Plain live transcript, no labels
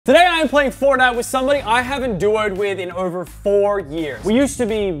Today I am playing Fortnite with somebody I haven't duoed with in over 4 years. We used to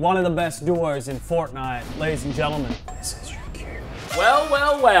be one of the best duos in Fortnite, ladies and gentlemen. This is your cue.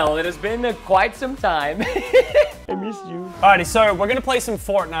 Well, it has been quite some time. I missed you. Alrighty, so we're gonna play some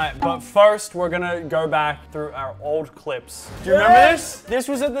Fortnite, but first we're gonna go back through our old clips. Do you remember this? This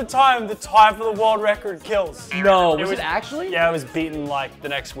was at the time the tie for the world record kills. No, was it actually? Yeah, it was beaten like the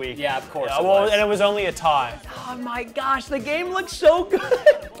next week. Yeah, of course. Yeah, well, and it was only a tie. Oh my gosh, the game looks so good.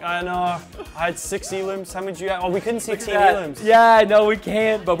 I know. I had 6 elims. How many did you have? Oh, we couldn't see team elims. Yeah, I know we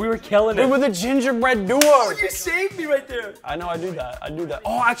can't, but we were killing it. We were the gingerbread duo. Oh, you saved me right there. I know, I do that. I do that.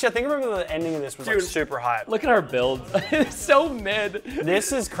 Oh, actually, I think I remember the ending of this was like super hype. Look at our build. It's so mid.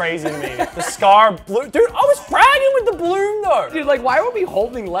 This is crazy to me. The Scar blue. Dude, I was fragging with the bloom though. Dude, like, why were we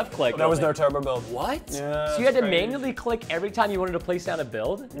holding left click? There was no turbo build. What? Yeah, so you had to manually click every time you wanted to place down a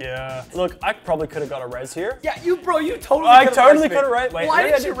build? Yeah. Look, I probably could have got a res here. Yeah, you totally I totally could have res. Wait, why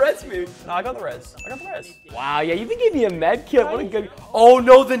didn't you res me? No, I got the res. I got the res. Wow, yeah, you even gave me a med kit. What a good. Oh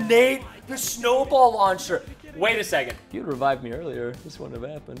no, the nade, the snowball launcher. Wait a second. You'd revived me earlier. This wouldn't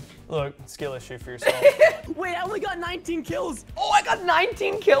have happened. Look, skill issue for yourself. Wait, I only got 19 kills. Oh, I got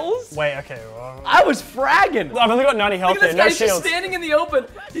 19 kills? Wait, okay. Well, I was fragging. I've only got 90 health there, no He's shields. just standing in the open.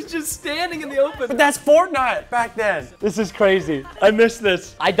 He's just standing in the open. But that's Fortnite back then. This is crazy. I missed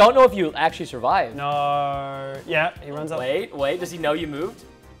this. I don't know if you actually survived. No. Yeah, he runs up. Wait, does he know you moved?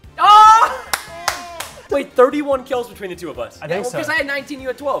 Oh! Wait, 31 kills between the two of us. I think so. Because I had 19, you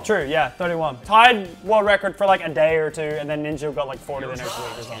had 12. True, yeah, 31. Tied world record for like a day or two, and then Ninja got like 40 the next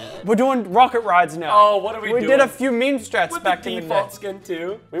week or something. We're doing rocket rides now. Oh, what are we doing? We did a few meme strats With back the in the default day. skin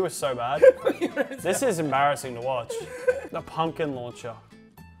too. We were so bad. This is embarrassing to watch. The pumpkin launcher.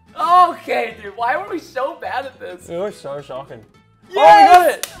 Okay, dude, why were we so bad at this? It was so shocking. Yes! Oh, we got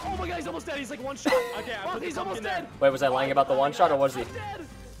it! Oh my god, he's almost dead. He's like one shot. Okay, He's almost dead. Wait, was I lying about the one shot or was he?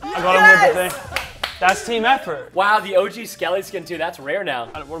 I got him with the thing. That's team effort. Wow, the OG Skelly skin too, that's rare now.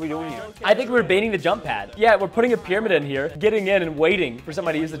 What are we doing here? I think we're baiting the jump pad. Yeah, we're putting a pyramid in here, getting in and waiting for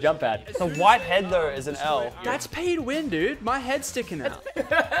somebody to use the jump pad. The white head though is an L. That's paid win, dude. My head's sticking out.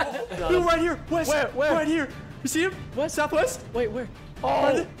 Dude, right here. West. Where? Right here. You see him? West, southwest. Wait, where?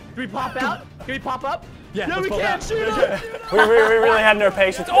 Oh, Can we pop out? Can we pop up? Yeah, no, we can't shoot him. We really had no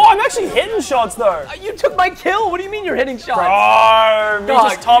patience. Oh, I'm actually hitting shots though. You took my kill. What do you mean you're hitting shots? Bro, me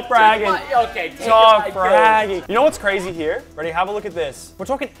just top fragging. Okay, take top my fragging. You know what's crazy here? Ready? Have a look at this. We're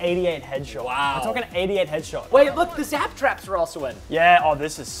talking 88 headshot. Wow. We're talking 88 headshot. Wait, look, the zap traps are also in. Yeah. Oh,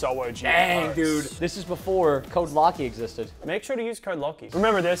 this is so OG. Dang, dude. This is before Code Locky existed. Make sure to use code Locky.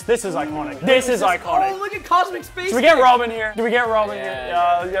 Remember this. This is iconic. This is iconic. Oh, look at Cosmic Space. Do we get Robin here? Do we get Robin here? Yeah.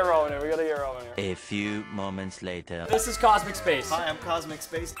 Yeah, let's get Robin here. We gotta get Robin here. A few moments later. This is Cosmic Space. Hi, I'm Cosmic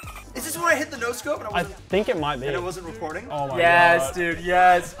Space. Is this where I hit the no scope and I I wasn't, think it might be. and I wasn't recording? Oh my Yes, god. dude,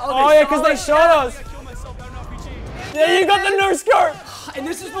 yes. Oh yeah, because they shot us. Yeah, you got the no scope. And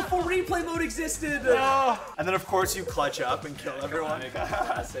this is before replay mode existed. And then of course you clutch up and kill everyone.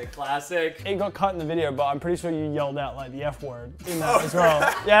 Classic. It got cut in the video, but I'm pretty sure you yelled out like the F word in that as well.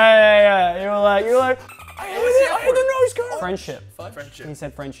 Yeah. You were like, I hit the no scope. Friendship. Friendship. He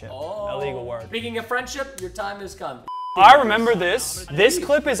said friendship. Oh. Illegal word. Speaking of friendship, your time has come. I remember this. This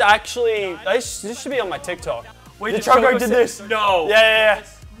clip is actually, this should be on my TikTok. Wait, the Choco did this. No. Yeah.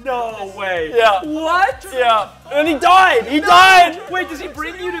 No way. Yeah. What? Yeah. And he died. He died. Wait, does he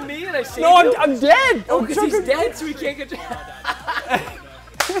bring you to me and I save No, you? I'm dead. Oh, because he's dead, so he can't get.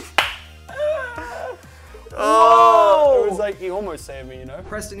 Oh, it was like he almost saved me, you know?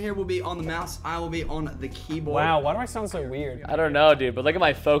 Preston here will be on the mouse. I will be on the keyboard. Wow, why do I sound so weird? I don't know, dude, but look at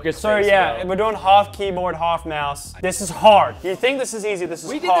my focus. So yeah, we're doing half keyboard, half mouse. This is hard. You think this is easy, this is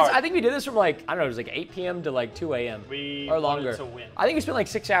We did hard. this, I think we did this from like, I don't know, it was like 8 p.m. to like 2 a.m. or longer. to win. I think we spent like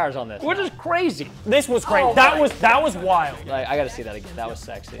 6 hours on this, which is crazy. This was great. Oh that my- was wild. Like, I gotta see that again. That was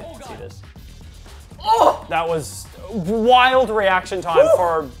sexy. Let's see this. Oh! That was wild reaction time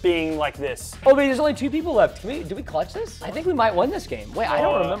for being like this. Oh, wait, there's only 2 people left. Do we clutch this? I think we might win this game. Wait, I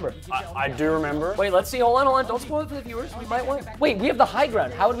don't remember. I do remember. Wait, let's see. Hold on. Don't spoil it for the viewers. We might win. Wait, we have the high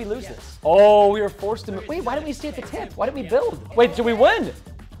ground. How did we lose this? Oh, we were forced to move. Wait, why didn't we stay at the tip? Why didn't we build? Wait, did we win?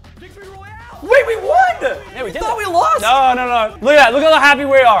 Wait, we won! Yeah, we did. thought we lost. No. Look at that. Look at how happy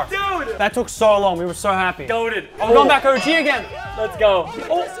we are. Dude! That took so long. We were so happy. Goated. Oh, we're going back OG again. Let's go.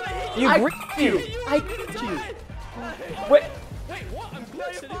 Oh, you I gripped you. you. I gripped you.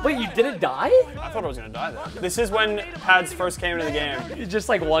 Wait, you didn't die? I thought I was gonna die there. This is when pads first came into the game. It's just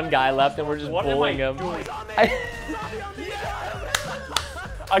like one guy left and we're just bullying him.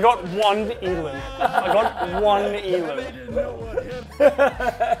 I got 1 elim. I got 1 elim.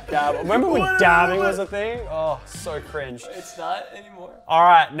 Remember when dabbing was a thing? Oh, so cringe. It's not anymore. All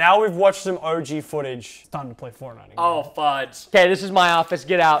right, now we've watched some OG footage. It's time to play Fortnite again. Oh, fudge. Okay, this is my office.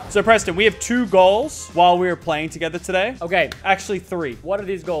 Get out. So Preston, we have 2 goals while we were playing together today. Okay. Actually 3. What are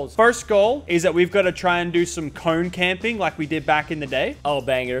these goals? First goal is that we've got to try and do some cone camping like we did back in the day. Oh,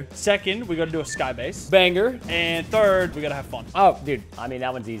 banger. Second, we got to do a sky base. Banger. And third, we got to have fun. Oh, dude. I mean,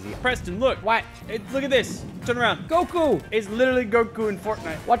 that one's easy. Preston, look. What? Look at this. Turn around. Goku. It's literally Goku in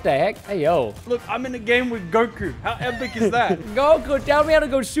Fortnite. What the heck? Hey, yo. Look, I'm in a game with Goku. How epic is that? Goku, tell me how to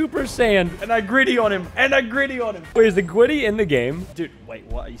go Super Saiyan. And I gritty on him. And I gritty on him. Wait, is the Gwitty in the game? Dude, wait,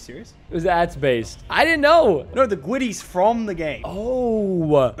 what? Are you serious? That's based. I didn't know. No, the Gwitty's from the game.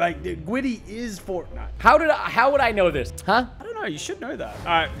 Oh. Like, the Gwitty is Fortnite. How would I know this? Huh? I don't know. You should know that. All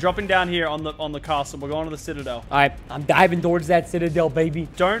right, dropping down here on the castle. We're going to the Citadel. All right, I'm diving towards that Citadel, baby.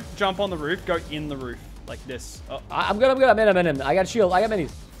 Don't jump on the roof. Go in the roof like this. Oh. I'm good. I'm in. I got a shield. I got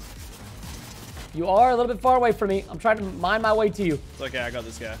minis. You are a little bit far away from me. I'm trying to mine my way to you. It's okay. I got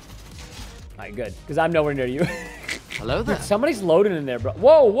this guy. All right, good. Because I'm nowhere near you. Hello there. Dude, somebody's loading in there, bro.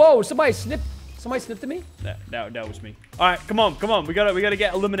 Whoa. Somebody snipped at me? That was me. All right, come on. We gotta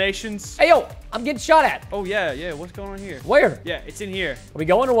get eliminations. Hey, yo, I'm getting shot at. Oh, yeah. What's going on here? Where? Yeah, it's in here. Are we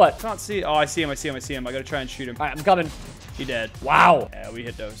going or what? Can't see it. Oh, I see him. I gotta try and shoot him. All right, I'm coming. He dead. Wow. Yeah, we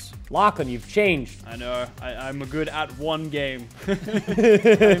hit those. Lachlan, you've changed. I know. I'm good at one game. I'm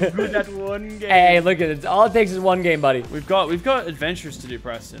good at one game. Hey, look at it. All it takes is one game, buddy. We've got adventures to do,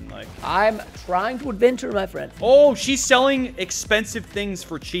 Preston. Like, I'm trying to adventure, my friend. oh, she's selling expensive things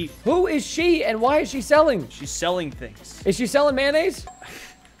for cheap. Who is she and why is she selling? She's selling things. Is she selling mayonnaise?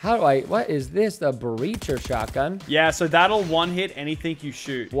 What is this? The breacher shotgun? Yeah, so that'll one hit anything you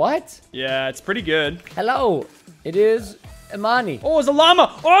shoot. What? Yeah, it's pretty good. Hello. It is Imani. Oh, it's a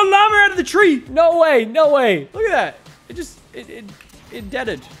llama. Oh, a llama out of the tree. No way. Look at that. It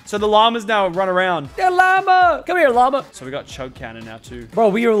deaded. So the llamas now run around. The llama. Come here, llama. So we got chug cannon now too. Bro,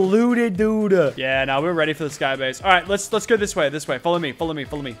 we are looted, dude. Yeah, now we're ready for the sky base. All right, let's go this way. Follow me.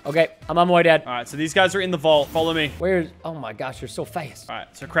 Okay, I'm on my way, Dad. All right, so these guys are in the vault. Follow me. Where's? Oh my gosh, you're so fast. All right,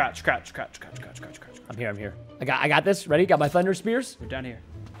 so crouch. I'm here. I got this. Ready? Got my thunder spears. We're down here.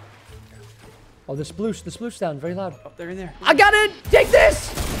 Oh, the sploosh sound very loud. Oh, they're in there. I got it. Take this.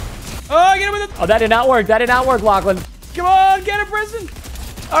 Oh, get him with it. Oh, that did not work, Lachlan. Come on, get it, Preston.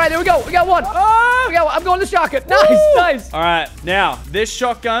 All right, there we go. We got one. Oh, I'm going to shotgun. Nice. All right, now this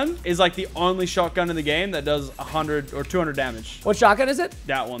shotgun is like the only shotgun in the game that does 100 or 200 damage. What shotgun is it?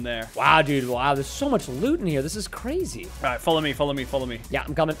 That one there. Wow, dude. Wow, there's so much loot in here. This is crazy. All right, follow me. Yeah,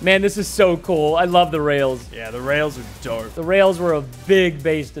 I'm coming. Man, this is so cool. I love the rails. Yeah, the rails are dope. The rails were a big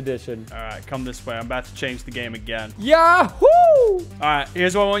based addition. All right, come this way. I'm about to change the game again. Yahoo! All right,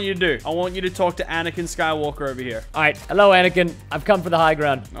 here's what I want you to do. I want you to talk to Anakin Skywalker over here. All right. Hello, Anakin. I've come for the high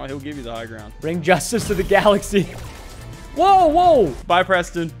ground. Oh, he'll give you the high ground. Bring justice to the galaxy. Whoa. Bye,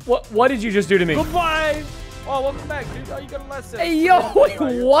 Preston. What did you just do to me? Goodbye. Oh, welcome back, dude. Oh, you got a lightsaber. Hey, yo,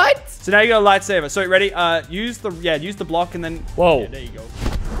 wait, what? So now you got a lightsaber. So ready? Use the block and then. Whoa. Yeah, there you go.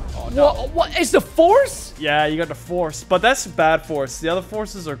 Oh, no. What? It's the Force? Yeah, you got the Force, but that's bad Force. The other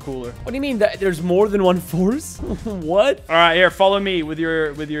Forces are cooler. What do you mean that there's more than one Force? What? All right, here, follow me with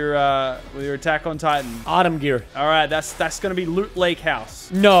your Attack on Titan. Autumn gear. All right, that's gonna be Loot Lake House.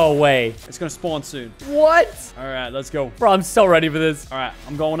 No way. It's gonna spawn soon. What? All right, let's go. Bro, I'm so ready for this. All right,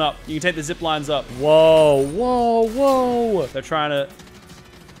 I'm going up. You can take the zip lines up. Whoa. They're trying to.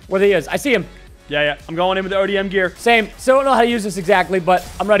 Where he is? I see him. Yeah. I'm going in with the ODM gear. Same. Still don't know how to use this exactly, but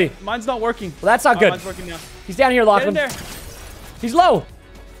I'm ready. Mine's not working. Well, that's not good. Mine's working now. He's down here, Get in Lachlan. there. He's low. I'm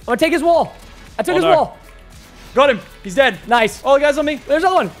gonna take his wall. I took his wall. Got him. He's dead. Nice. All the guys on me. There's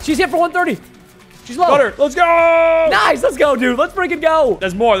another one. She's hit for 130. She's low. Got her. Let's go. Nice. Let's go, dude. Let's freaking go.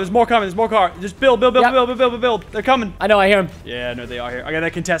 There's more coming. There's more car. Just build. They're coming. I know. I hear him. Yeah, no, they are here. Okay,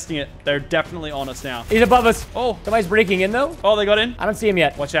 they're contesting it. They're definitely on us now. He's above us. Oh. Somebody's breaking in, though. Oh, they got in? I don't see him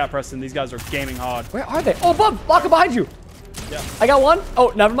yet. Watch out, Preston. These guys are gaming hard. Where are they? Oh, above. Lachlan behind you. Yeah. I got one.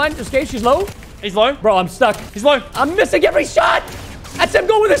 Oh, never mind. Okay, she's low. He's low. Bro, I'm stuck. He's low. I'm missing every shot. That's him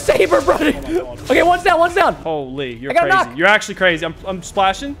going with a saber, bro. Okay, one's down. Holy, you're I got crazy. knocked. You're actually crazy. I'm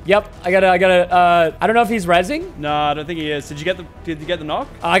splashing. Yep, I gotta, I don't know if he's rezzing. No, I don't think he is. Did you get the knock?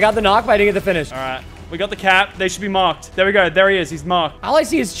 I got the knock, but I didn't get the finish. All right. We got the cap. They should be marked. There we go. There he is. He's marked. All I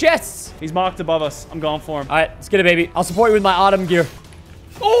see is chests. He's marked above us. I'm going for him. All right, let's get it, baby. I'll support you with my autumn gear.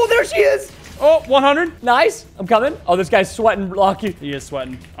 Oh, there she is. Oh, 100. Nice. I'm coming. Oh, this guy's sweating, Lockie. He is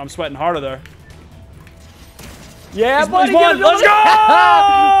sweating. I'm sweating harder, though. Yeah, He's buddy. won. Let's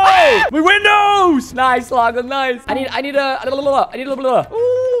go! We win those! Nice, Lachlan. Nice. I need a little.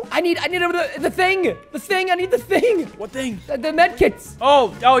 Ooh. I need the thing. The thing. I need the thing. What thing? The med kits.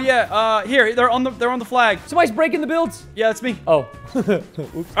 Oh yeah. Here, they're on the flag. Somebody's breaking the builds. Yeah, that's me. Oh.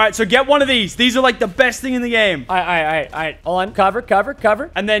 All right, so get one of these. These are like the best thing in the game. All right. Hold on.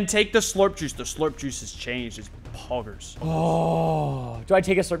 Cover. And then take the slurp juice. The slurp juice has changed. It's poggers. Oh. Do I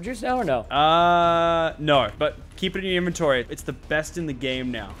take a slurp juice now or no? No, but keep it in your inventory. It's the best in the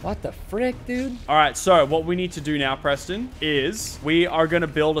game now. What the frick, dude? All right, so what we need to do now, Preston, is we are going to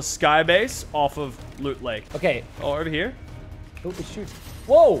build a sky base off of Loot Lake. Okay. Oh, over here. Oh, it shoots.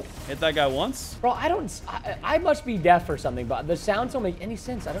 Whoa. Hit that guy once. Bro, I must be deaf or something, but the sounds don't make any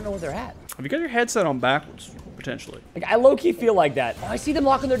sense. I don't know where they're at. Have you got your headset on backwards, potentially? Like, I low-key feel like that. Oh, I see them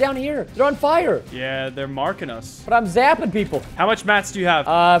locking. They're down here. They're on fire. Yeah, they're marking us. But I'm zapping people. How much mats do you have?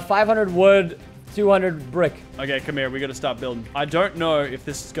 500 wood, 200 brick. Okay, come here. We got to stop building. I don't know if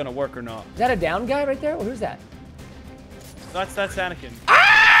this is going to work or not. Is that a down guy right there? Well, who's that? That's Anakin.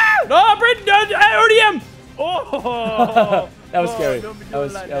 Ah! No, Britton, ODM! Oh! That was scary. Don't be That doing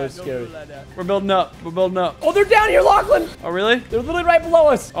was like scary. Don't be like that. We're building up. We're building up. Oh, they're down here, Lachlan. Oh, really? They're literally right below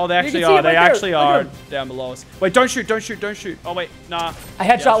us. Oh, they You actually can see are. them They right there. actually Look at are them. down below us. Wait, don't shoot. Don't shoot. Don't shoot. Oh, wait. Nah. I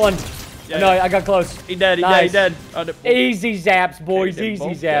headshot one. Yeah, No, yeah. I got close. He dead. He Nice. dead. He dead. Easy zaps, boys. Okay, Easy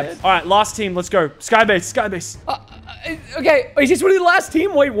both zaps. dead. All right, last team. Let's go. Skybase. Skybase. Okay, is this really the last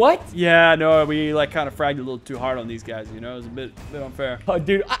team? Wait, what? Yeah, no, we like kind of fragged a little too hard on these guys. You know, it was a bit unfair. Oh,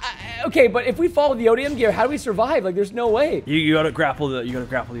 dude. Okay, but if we follow the ODM gear, how do we survive? Like, there's no way. You gotta grapple the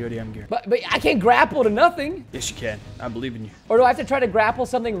ODM gear. But I can't grapple to nothing. Yes, you can. I believe in you. Or do I have to try to grapple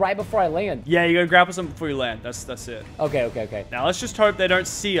something right before I land? Yeah, you gotta grapple something before you land. That's it. Okay. Now let's just hope they don't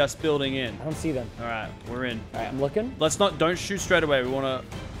see us building in. I don't see them. All right, we're in. All right, I'm looking. Don't shoot straight away. We wanna.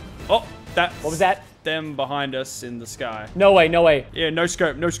 Oh, that. What was that? Them behind us in the sky. No way, no way. Yeah, no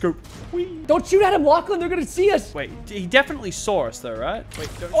scope. Whee. Don't shoot at him, Lachlan. They're gonna see us. Wait, he definitely saw us though, right? Wait,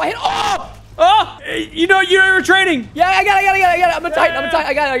 don't. Oh, I hit. Oh! Oh! You know, you're retreating. Yeah, I got it. I'm tight.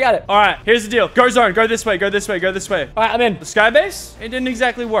 I got it. All right, here's the deal. Go zone. Go this way. Go this way. All right, I'm in. The skybase? It didn't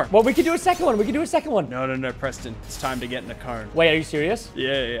exactly work. Well, we could do a second one. No, Preston. It's time to get in the cone. Wait, are you serious?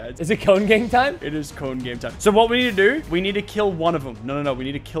 Yeah. Is it cone gang time? It is cone game time. So what we need to do, we need to kill one of them. No. We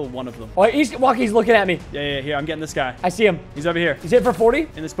need to kill one of them. Oh, he's looking at me. Yeah. Here, I'm getting this guy. I see him. He's over here. He's hit for 40.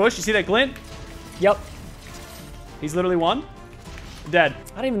 In this bush. You see that glint? Yep. He's literally one. Dead.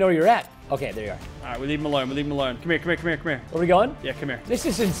 I don't even know where you're at. Okay, there you are. All right, we leave him alone. Come here. Where are we going? Yeah, come here. This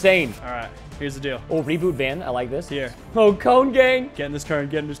is insane. All right, here's the deal. Oh, reboot van. I like this. Here. Oh, cone gang. Get in this cone.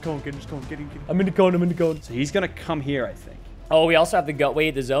 Get in this cone. I'm in the cone. So he's gonna come here, I think. Oh, we also have to go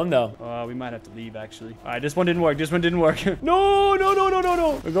wait the zone though. We might have to leave actually. All right, this one didn't work. No.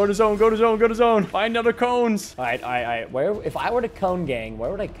 Go to zone. Find other cones. All right. Where? If I were to cone gang, where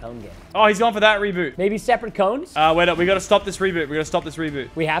would I cone gang? Oh, he's going for that reboot. Maybe separate cones? Wait up. We gotta stop this reboot.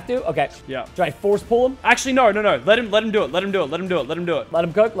 We have to? Okay. Yeah. Should I force pull him? Actually, no. Let him do it. Let him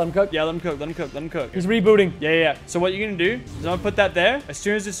cook? Yeah, let him cook. He's rebooting. Yeah. So what you're gonna do is I'm gonna put that there. As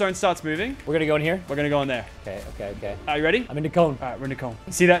soon as this zone starts moving, We're gonna go in here? we're gonna go in there. Okay. Are you ready? I'm in the cone. All right, we're in the cone.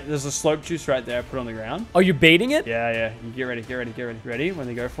 See that? There's a slope juice right there. Put on the ground. Oh, you're baiting it? Yeah. You get ready. Ready? When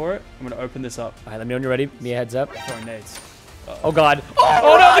they go for it, I'm gonna open this up. All right, let me know when you're ready. Me a heads up. Throwing nades. Oh, God.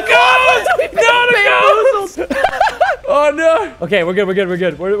 Oh no, the cones! Oh no! Okay, we're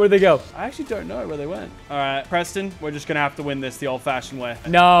good. Where'd they go? I actually don't know where they went. All right, Preston, we're just gonna have to win this the old-fashioned way.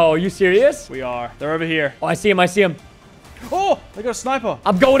 No, are you serious? We are. They're over here. Oh, I see him. Oh, they got a sniper.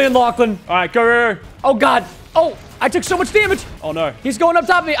 I'm going in, Lachlan. All right, go. Oh, God. Oh, I took so much damage. Oh no. He's going up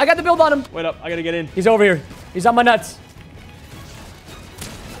top of me. I got the build on him. Wait up, I gotta get in. He's over here. He's on my nuts.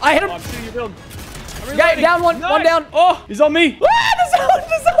 I hit him. Oh, I'm shooting your build. Got it. Down one. Nice. One down. Oh, he's on me. The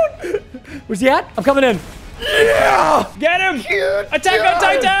zone. Where's he at? I'm coming in. Yeah. Get him. Attack on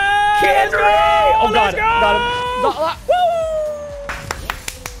Titan. Let's go. Oh, God. Let's go. Got him. Woo.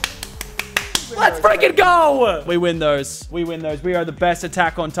 Let's freaking go. We win those. We are the best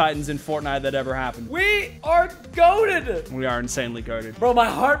Attack on Titans in Fortnite that ever happened. We are goated. We are insanely goated. Bro, my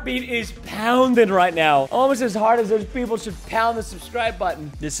heartbeat is pounding right now. Almost as hard as those people should pound the subscribe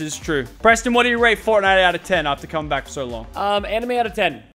button. This is true. Preston, what do you rate Fortnite out of 10 after coming back for so long? Anime out of 10.